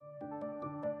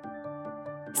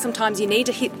Sometimes you need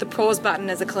to hit the pause button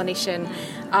as a clinician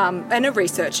and a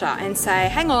researcher and say,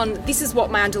 hang on, this is what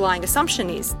my underlying assumption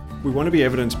is. We want to be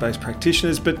evidence-based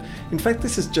practitioners, but in fact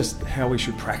this is just how we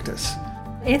should practice.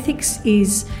 Ethics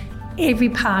is every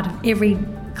part of every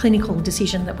clinical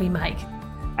decision that we make.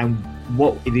 And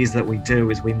what it is that we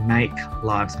do is we make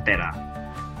lives better.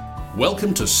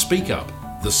 Welcome to Speak Up,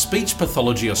 the Speech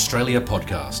Pathology Australia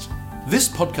podcast. This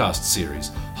podcast series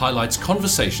highlights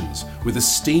conversations with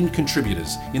esteemed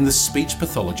contributors in the speech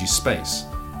pathology space.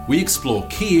 We explore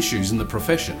key issues in the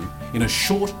profession in a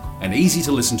short and easy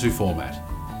to listen to format.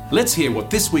 Let's hear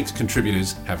what this week's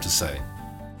contributors have to say.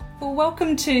 Well,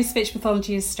 welcome to Speech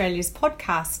Pathology Australia's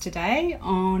podcast today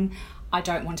on I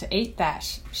Don't Want to Eat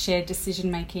That, Shared Decision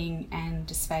Making and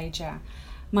Dysphagia.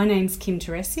 My name's Kim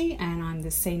Teresi and I'm the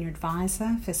Senior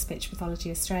Advisor for Speech Pathology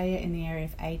Australia in the area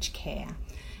of aged care.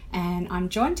 And I'm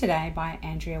joined today by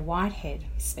Andrea Whitehead,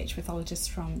 speech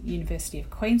pathologist from University of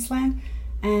Queensland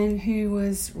and who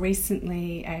was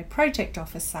recently a project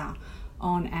officer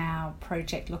on our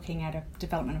project looking at a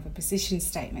development of a position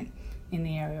statement in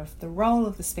the area of the role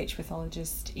of the speech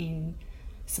pathologist in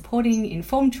supporting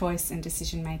informed choice and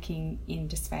decision making in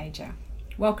dysphagia.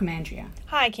 Welcome, Andrea.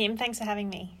 Hi, Kim. Thanks for having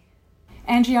me.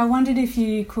 Andrea, I wondered if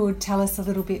you could tell us a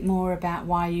little bit more about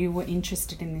why you were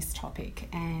interested in this topic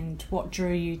and what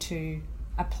drew you to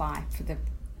apply for the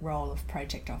role of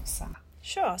project officer.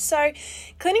 Sure. So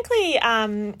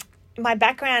clinically, my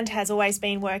background has always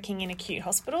been working in acute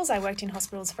hospitals. I worked in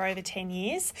hospitals for over 10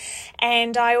 years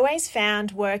and I always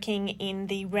found working in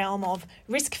the realm of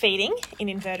risk feeding, in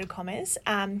inverted commas,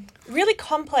 really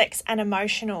complex and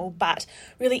emotional but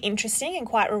really interesting and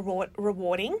quite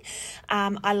rewarding.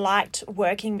 I liked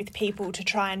working with people to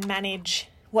try and manage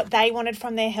what they wanted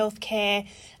from their healthcare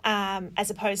as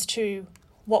opposed to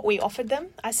what we offered them,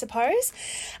 I suppose.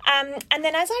 And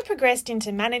then as I progressed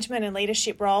into management and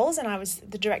leadership roles, and I was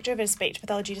the director of a speech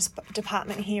pathology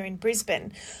department here in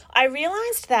Brisbane, I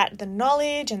realised that the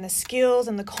knowledge and the skills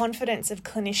and the confidence of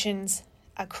clinicians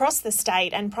across the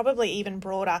state and probably even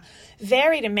broader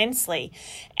varied immensely.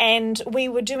 And we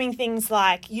were doing things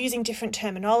like using different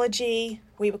terminology.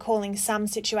 We were calling some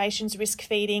situations risk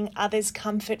feeding, others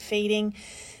comfort feeding.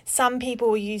 Some people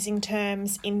were using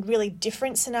terms in really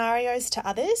different scenarios to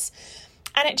others.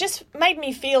 And it just made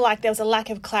me feel like there was a lack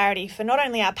of clarity for not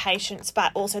only our patients,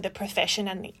 but also the profession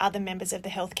and the other members of the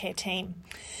healthcare team.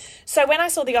 So when I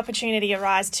saw the opportunity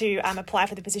arise to apply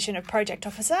for the position of project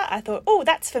officer, I thought, oh,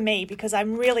 that's for me because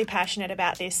I'm really passionate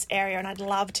about this area and I'd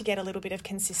love to get a little bit of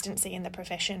consistency in the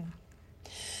profession.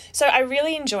 So I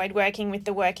really enjoyed working with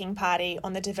the working party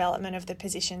on the development of the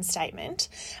position statement.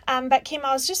 But Kim,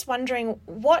 I was just wondering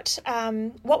what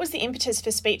was the impetus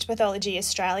for Speech Pathology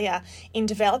Australia in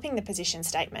developing the position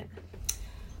statement?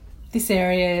 This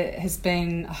area has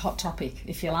been a hot topic,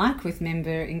 if you like, with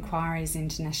member inquiries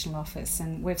into National Office,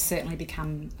 and we've certainly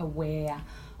become aware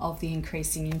of the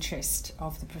increasing interest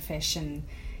of the profession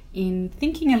in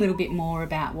thinking a little bit more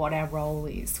about what our role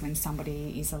is when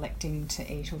somebody is electing to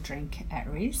eat or drink at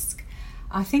risk.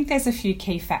 I think there's a few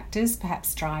key factors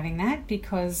perhaps driving that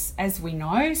because, as we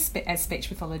know, as speech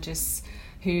pathologists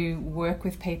who work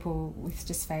with people with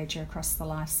dysphagia across the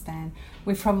lifespan,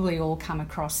 we've probably all come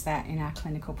across that in our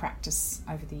clinical practice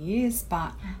over the years,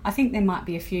 but I think there might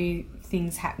be a few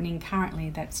things happening currently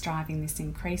that's driving this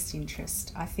increased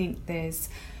interest. I think there's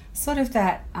sort of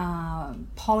that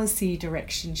policy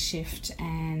direction shift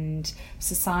and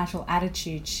societal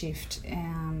attitude shift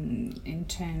in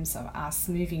terms of us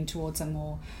moving towards a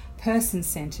more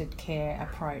person-centred care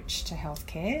approach to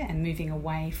healthcare and moving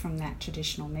away from that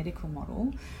traditional medical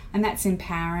model, and that's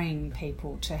empowering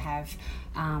people to have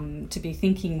to be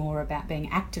thinking more about being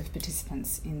active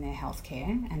participants in their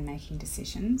healthcare and making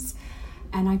decisions.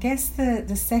 And I guess the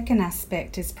second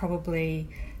aspect is probably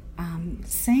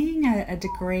seeing a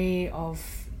degree of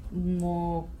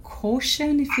more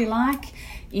caution, if you like,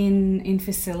 in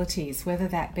facilities, whether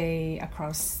that be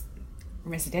across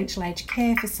residential aged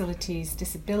care facilities,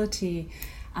 disability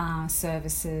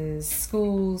services,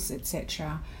 schools,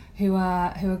 etc., who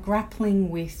are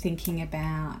grappling with thinking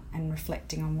about and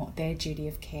reflecting on what their duty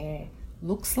of care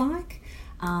looks like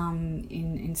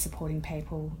in supporting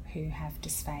people who have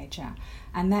dysphagia.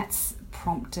 And that's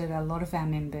prompted a lot of our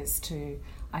members to,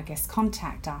 I guess,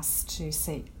 contact us to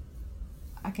seek,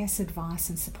 I guess, advice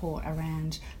and support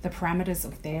around the parameters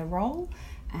of their role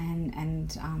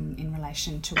and in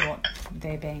relation to what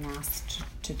they're being asked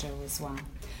to do as well.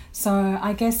 So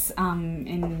I guess as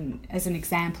an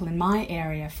example, in my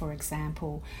area, for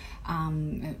example,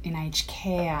 in aged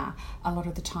care, a lot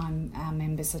of the time our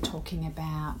members are talking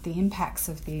about the impacts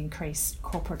of the increased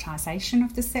corporatisation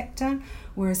of the sector,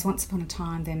 whereas once upon a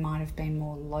time there might have been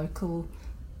more local,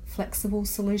 flexible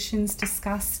solutions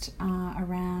discussed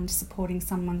around supporting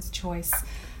someone's choice.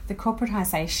 The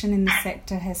corporatisation in the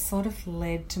sector has sort of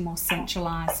led to more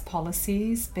centralised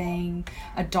policies being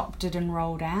adopted and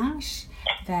rolled out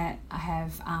that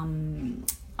have,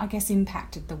 I guess,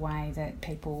 impacted the way that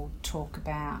people talk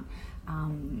about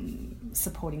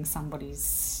supporting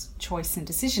somebody's choice and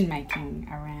decision making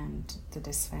around the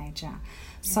dysphagia.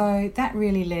 So that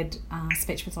really led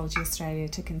Speech Pathology Australia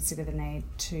to consider the need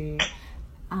to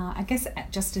I guess,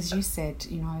 just as you said,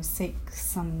 seek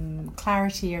some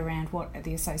clarity around what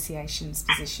the association's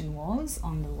position was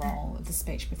on the role of the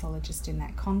speech pathologist in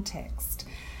that context.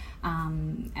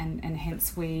 And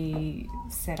hence we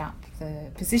set up the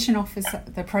position officer,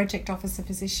 the project officer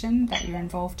position that you're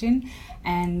involved in,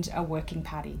 and a working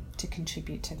party to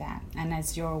contribute to that. And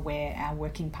as you're aware, our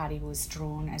working party was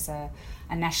drawn as a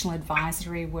national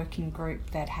advisory working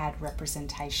group that had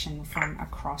representation from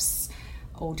across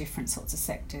all different sorts of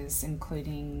sectors,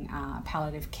 including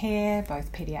palliative care,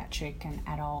 both paediatric and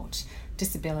adult,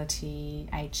 disability,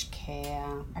 aged care,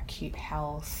 acute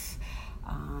health,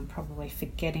 probably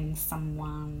forgetting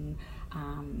someone,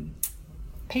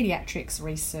 paediatrics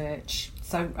research,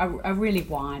 so a really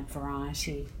wide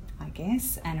variety, I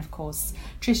guess. And of course,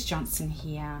 Trish Johnson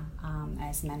here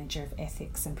as Manager of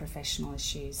Ethics and Professional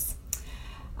Issues.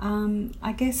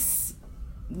 I guess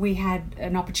we had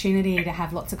an opportunity to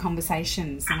have lots of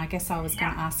conversations, and I guess I was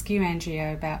going to ask you,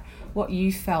 Andrea, about what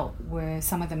you felt were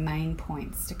some of the main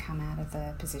points to come out of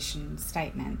the position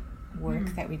statement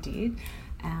work that we did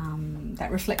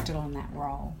that reflected on that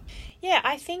role. Yeah,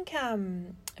 I think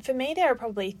for me there are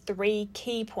probably three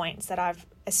key points that I've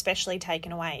especially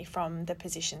taken away from the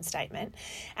position statement.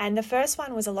 And the first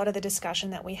one was a lot of the discussion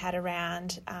that we had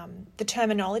around the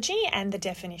terminology and the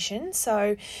definition.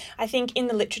 So I think in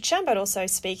the literature, but also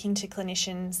speaking to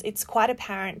clinicians, it's quite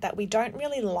apparent that we don't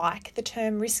really like the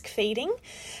term risk feeding,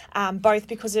 both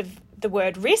because of the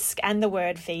word risk and the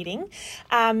word feeding.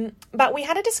 But we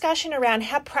had a discussion around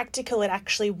how practical it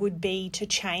actually would be to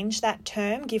change that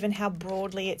term, given how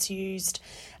broadly it's used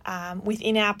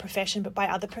within our profession, but by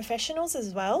other professionals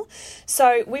as well.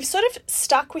 So we've sort of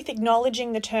stuck with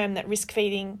acknowledging the term that risk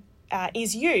feeding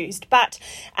is used, but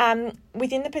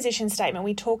within the position statement,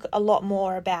 we talk a lot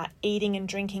more about eating and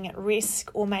drinking at risk,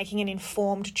 or making an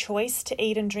informed choice to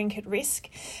eat and drink at risk,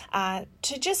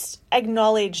 to just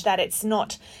acknowledge that it's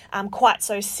not quite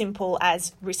so simple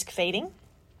as risk feeding.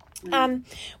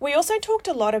 We also talked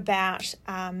a lot about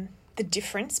the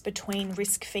difference between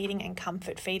risk feeding and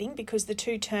comfort feeding, because the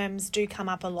two terms do come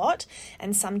up a lot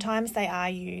and sometimes they are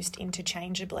used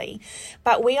interchangeably.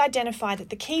 But we identified that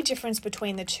the key difference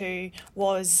between the two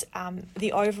was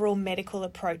the overall medical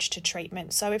approach to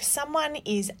treatment. So if someone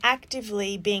is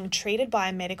actively being treated by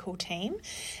a medical team,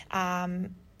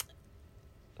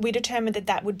 we determined that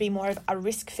that would be more of a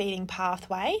risk-feeding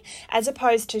pathway, as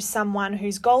opposed to someone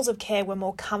whose goals of care were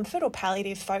more comfort or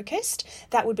palliative focused.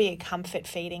 That would be a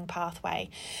comfort-feeding pathway.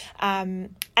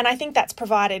 And I think that's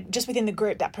provided, just within the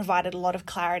group, that provided a lot of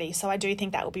clarity. So I do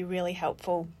think that will be really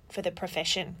helpful for the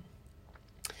profession.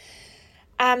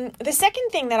 The second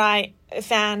thing that I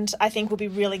found I think will be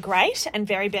really great and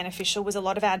very beneficial was a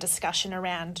lot of our discussion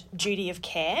around duty of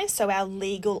care, so our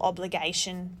legal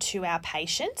obligation to our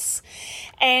patients.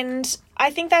 And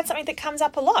I think that's something that comes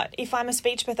up a lot. If I'm a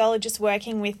speech pathologist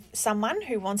working with someone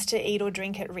who wants to eat or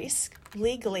drink at risk,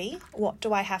 legally, what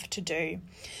do I have to do?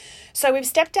 So we've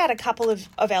stepped out a couple of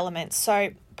elements. So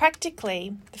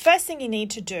practically, the first thing you need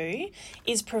to do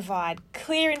is provide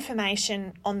clear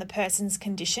information on the person's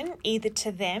condition, either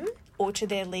to them or to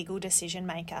their legal decision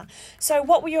maker. So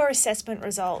what were your assessment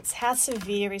results? How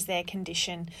severe is their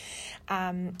condition?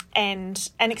 And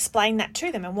explain that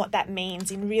to them and what that means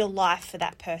in real life for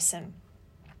that person.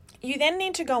 You then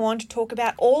need to go on to talk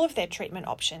about all of their treatment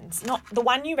options, not the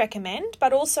one you recommend,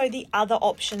 but also the other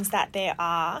options that there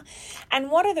are,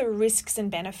 and what are the risks and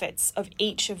benefits of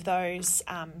each of those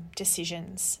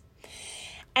decisions.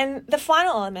 And the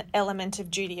final element of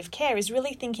duty of care is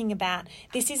really thinking about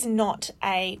this is not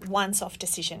a once-off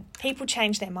decision. People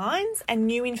change their minds and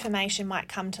new information might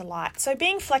come to light. So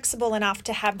being flexible enough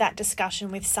to have that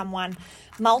discussion with someone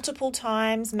multiple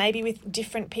times, maybe with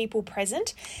different people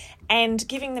present, and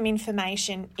giving them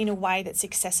information in a way that's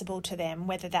accessible to them,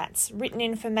 whether that's written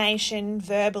information,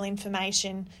 verbal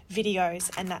information, videos,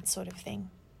 and that sort of thing.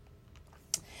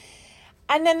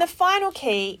 And then the final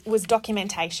key was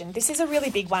documentation. This is a really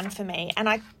big one for me, and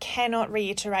I cannot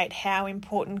reiterate how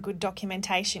important good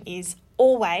documentation is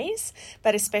always,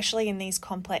 but especially in these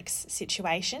complex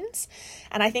situations.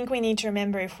 And I think we need to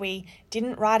remember, if we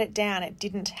didn't write it down, it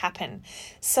didn't happen.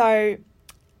 So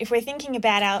if we're thinking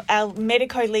about our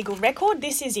medico-legal record,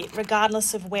 this is it,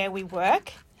 regardless of where we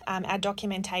work. Our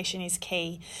documentation is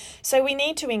key. So we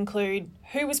need to include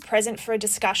who was present for a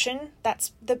discussion.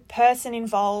 That's the person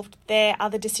involved, their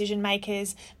other decision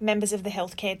makers, members of the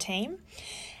healthcare team.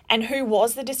 And who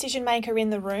was the decision maker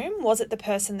in the room? Was it the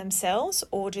person themselves,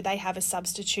 or do they have a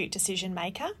substitute decision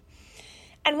maker?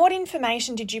 And what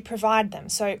information did you provide them?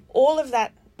 So all of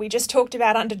that we just talked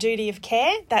about under duty of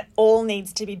care, that all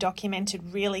needs to be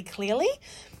documented really clearly,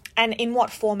 and in what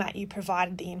format you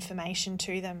provided the information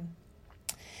to them.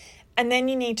 And then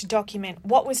you need to document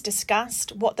what was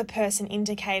discussed, what the person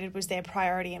indicated was their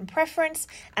priority and preference,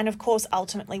 and of course,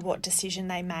 ultimately, what decision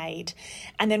they made.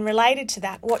 And then related to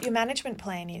that, what your management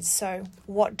plan is. So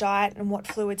what diet and what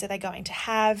fluids are they going to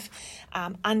have,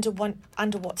 under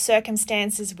what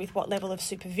circumstances, with what level of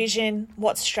supervision,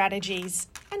 what strategies,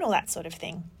 and all that sort of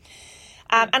thing.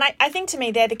 And I think, to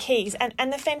me, they're the keys.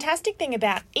 And the fantastic thing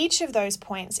about each of those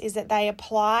points is that they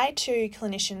apply to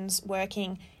clinicians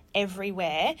working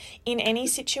everywhere in any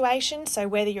situation. So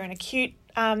whether you're an acute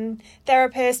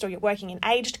therapist or you're working in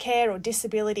aged care or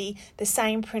disability, the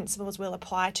same principles will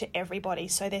apply to everybody.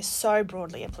 So they're so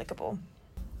broadly applicable.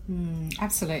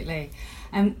 Absolutely.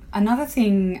 And another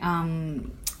thing,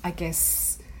 I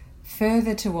guess,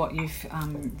 further to what you've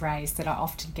raised, that I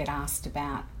often get asked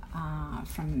about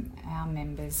from our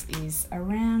members, is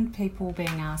around people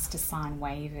being asked to sign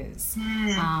waivers.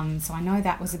 So I know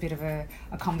that was a bit of a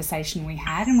conversation we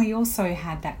had, and we also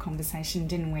had that conversation,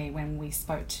 didn't we, when we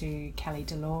spoke to Kelly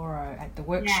DeLauro at the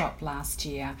workshop last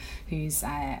year, who's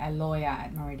a lawyer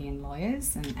at Meridian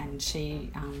Lawyers, and she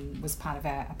was part of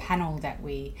a panel that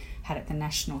we had at the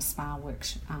National SPA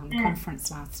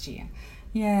conference last year.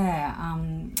 Yeah,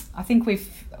 I think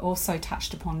we've also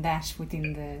touched upon that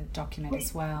within the document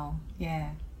as well. Yeah,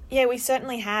 we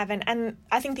certainly have. And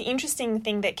I think the interesting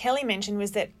thing that Kelly mentioned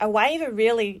was that a waiver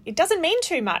really, it doesn't mean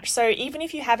too much. So even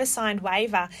if you have a signed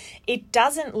waiver, it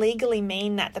doesn't legally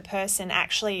mean that the person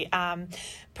actually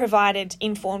provided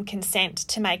informed consent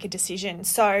to make a decision.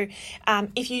 So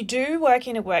if you do work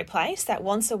in a workplace that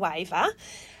wants a waiver,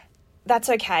 that's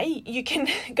okay. You can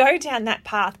go down that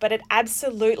path, but it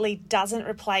absolutely doesn't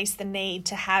replace the need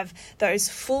to have those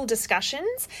full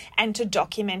discussions and to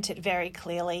document it very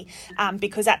clearly,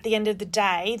 because at the end of the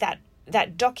day,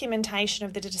 that documentation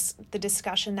of the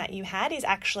discussion that you had is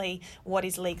actually what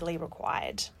is legally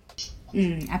required.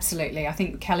 Absolutely. I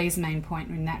think Kelly's main point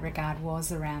in that regard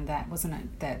was around that, wasn't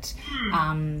it? That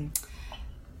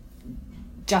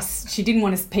she didn't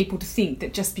want people to think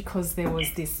that just because there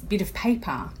was this bit of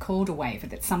paper called a waiver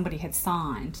that somebody had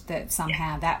signed, that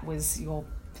somehow that was your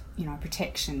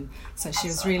protection. So she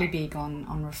was really big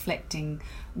on reflecting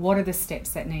what are the steps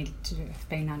that need to have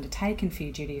been undertaken for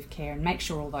your duty of care, and make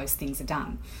sure all those things are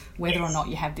done, whether or not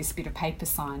you have this bit of paper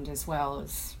signed as well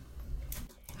as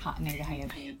neither here.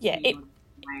 Yeah,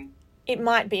 it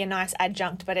might be a nice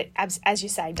adjunct, but it, as you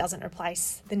say, doesn't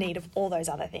replace the need of all those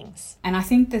other things. And I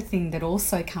think the thing that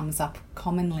also comes up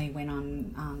commonly when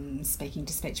I'm speaking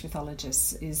to speech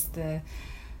pathologists is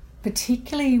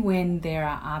particularly when there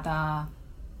are other,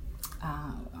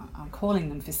 I'm calling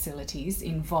them facilities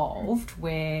involved,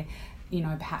 where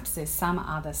perhaps there's some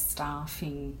other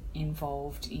staffing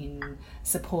involved in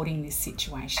supporting this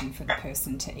situation for the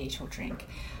person to eat or drink,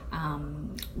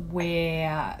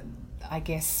 where I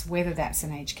guess whether that's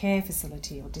an aged care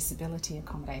facility or disability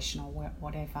accommodation or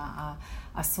whatever,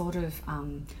 are sort of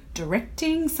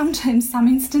directing, sometimes some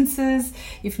instances,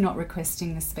 if not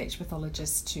requesting the speech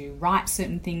pathologist to write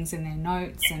certain things in their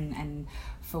notes, and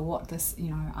for what this,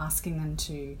 asking them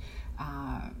to,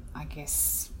 I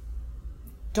guess,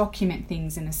 document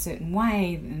things in a certain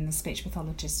way, and the speech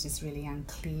pathologist is really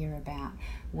unclear about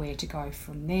where to go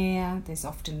from there. There's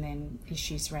often then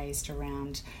issues raised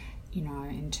around,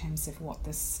 in terms of what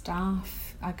the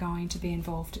staff are going to be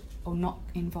involved or not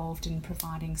involved in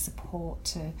providing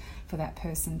support for that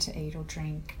person to eat or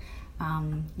drink.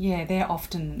 They're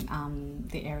often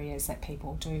the areas that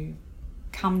people do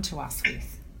come to us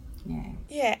with.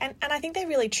 Yeah, and I think they're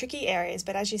really tricky areas,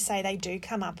 but as you say, they do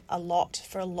come up a lot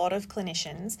for a lot of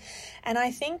clinicians. And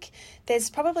I think there's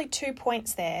probably 2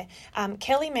 points there.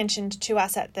 Kelly mentioned to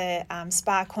us at the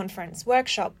SPA conference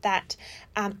workshop that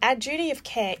our duty of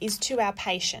care is to our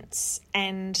patients,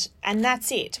 and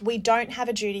that's it. We don't have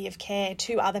a duty of care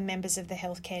to other members of the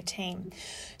healthcare team.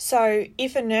 So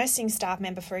if a nursing staff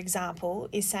member, for example,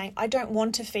 is saying, I don't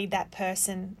want to feed that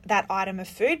person that item of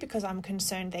food because I'm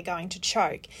concerned they're going to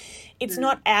choke, it's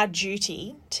not our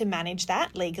duty to manage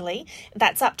that legally.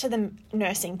 That's up to the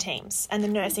nursing teams and the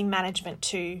nursing management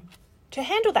to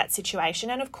handle that situation.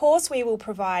 And of course, we will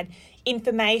provide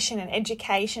information and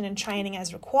education and training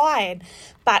as required,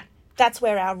 but that's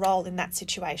where our role in that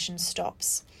situation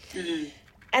stops.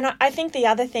 And I think the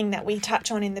other thing that we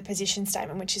touch on in the position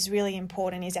statement, which is really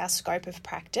important, is our scope of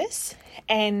practice.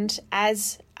 And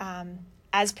as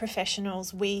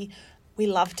professionals, we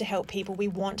love to help people. We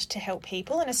want to help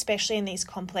people, and especially in these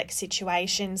complex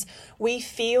situations, we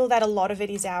feel that a lot of it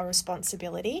is our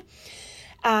responsibility.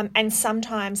 And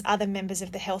sometimes other members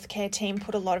of the healthcare team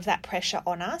put a lot of that pressure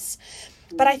on us.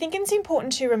 But I think it's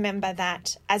important to remember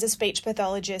that as a speech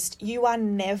pathologist, you are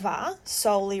never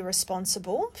solely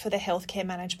responsible for the healthcare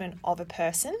management of a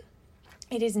person.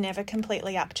 It is never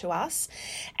completely up to us.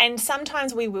 And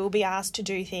sometimes we will be asked to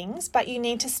do things, but you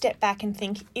need to step back and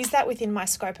think, is that within my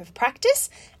scope of practice?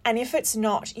 And if it's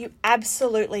not, you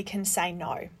absolutely can say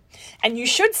no. And you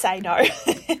should say no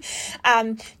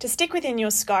to stick within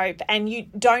your scope, and you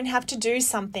don't have to do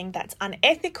something that's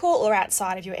unethical or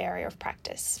outside of your area of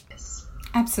practice.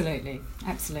 Absolutely.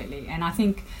 And I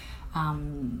think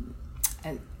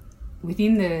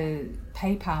within the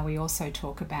paper we also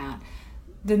talk about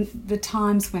the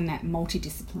times when that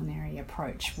multidisciplinary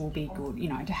approach will be good,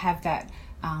 to have that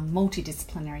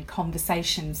multidisciplinary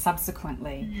conversation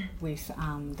subsequently with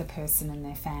the person and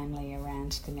their family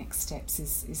around the next steps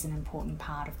is an important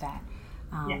part of that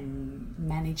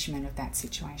management of that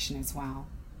situation as well.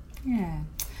 Yeah.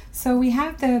 So we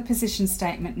have the position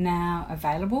statement now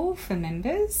available for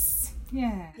members.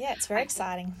 Yeah, it's very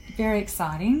exciting. Very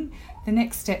exciting. The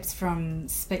next steps from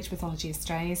Speech Pathology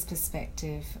Australia's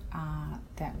perspective are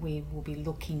that we will be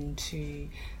looking to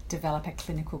develop a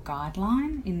clinical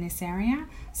guideline in this area.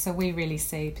 So we really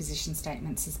see position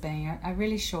statements as being a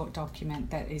really short document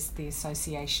that is the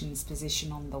association's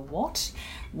position on the what.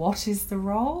 What is the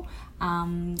role?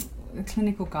 The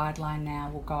clinical guideline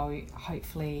now will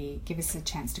hopefully give us a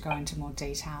chance to go into more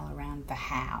detail around the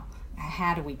how.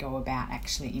 How do we go about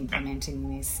actually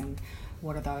implementing this, and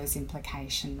what are those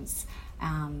implications,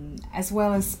 as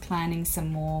well as planning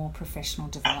some more professional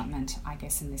development, I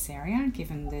guess, in this area,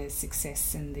 given the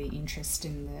success and the interest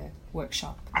in the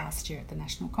workshop last year at the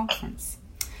National Conference.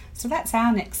 So that's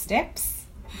our next steps.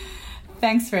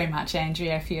 Thanks very much,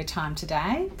 Andrea, for your time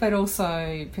today, but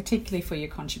also particularly for your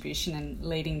contribution in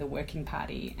leading the working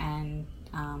party and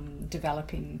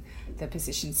developing the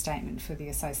position statement for the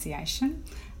association.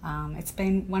 It's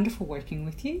been wonderful working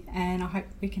with you, and I hope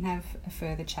we can have a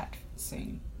further chat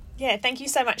soon. Yeah, thank you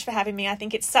so much for having me. I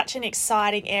think it's such an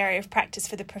exciting area of practice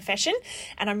for the profession,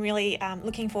 and I'm really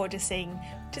looking forward to seeing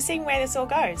where this all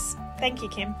goes. Thank you,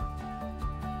 Kim.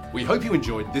 We hope you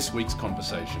enjoyed this week's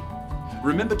conversation.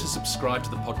 Remember to subscribe to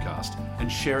the podcast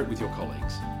and share it with your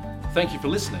colleagues. Thank you for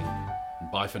listening,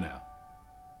 and bye for now.